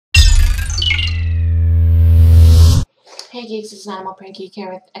Hey Geeks, this is Animal Print Geek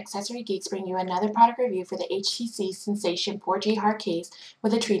here with Accessory Geeks, bringing you another product review for the HTC Sensation 4G hard case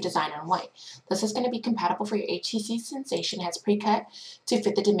with a tree design on white. This is going to be compatible for your HTC Sensation. It has pre-cut to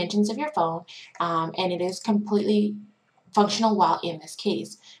fit the dimensions of your phone, and it is completely functional while in this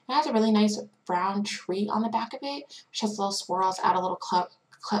case. It has a really nice brown tree on the back of it, which has little swirls, add a little color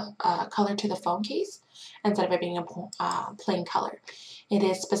to the phone case instead of it being a plain color. It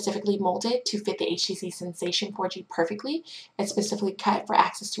is specifically molded to fit the HTC Sensation 4G perfectly. It's specifically cut for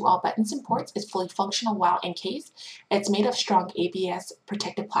access to all buttons and ports. It's fully functional while in case. It's made of strong ABS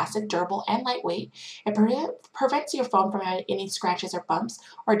protective plastic, durable and lightweight. It prevents your phone from having any scratches or bumps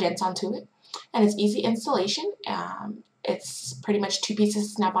or dents onto it. And it's easy installation. It's pretty much two pieces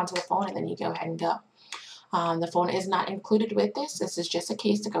to snap onto the phone and then you go ahead and go. The phone is not included with this. This is just a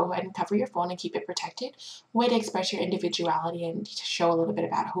case to go ahead and cover your phone and keep it protected. Way to express your individuality and to show a little bit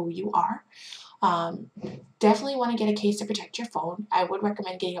about who you are. Definitely want to get a case to protect your phone. I would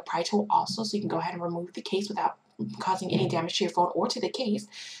recommend getting a pry tool also so you can go ahead and remove the case without causing any damage to your phone or to the case.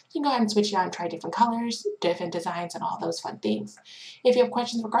 You can go ahead and switch it out and try different colors, different designs, and all those fun things. If you have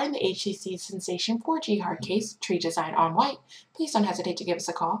questions regarding the HTC Sensation 4G hard case, tree design on white, please don't hesitate to give us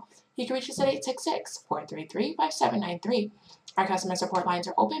a call. You can reach us at 866-433-5793. Our customer support lines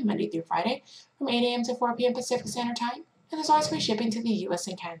are open Monday through Friday from 8 a.m. to 4 p.m. Pacific Standard Time, and there's always free shipping to the U.S.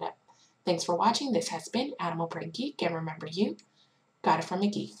 and Canada. Thanks for watching. This has been Animal Print Geek, and remember, you got it from a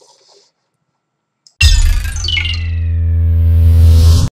geek.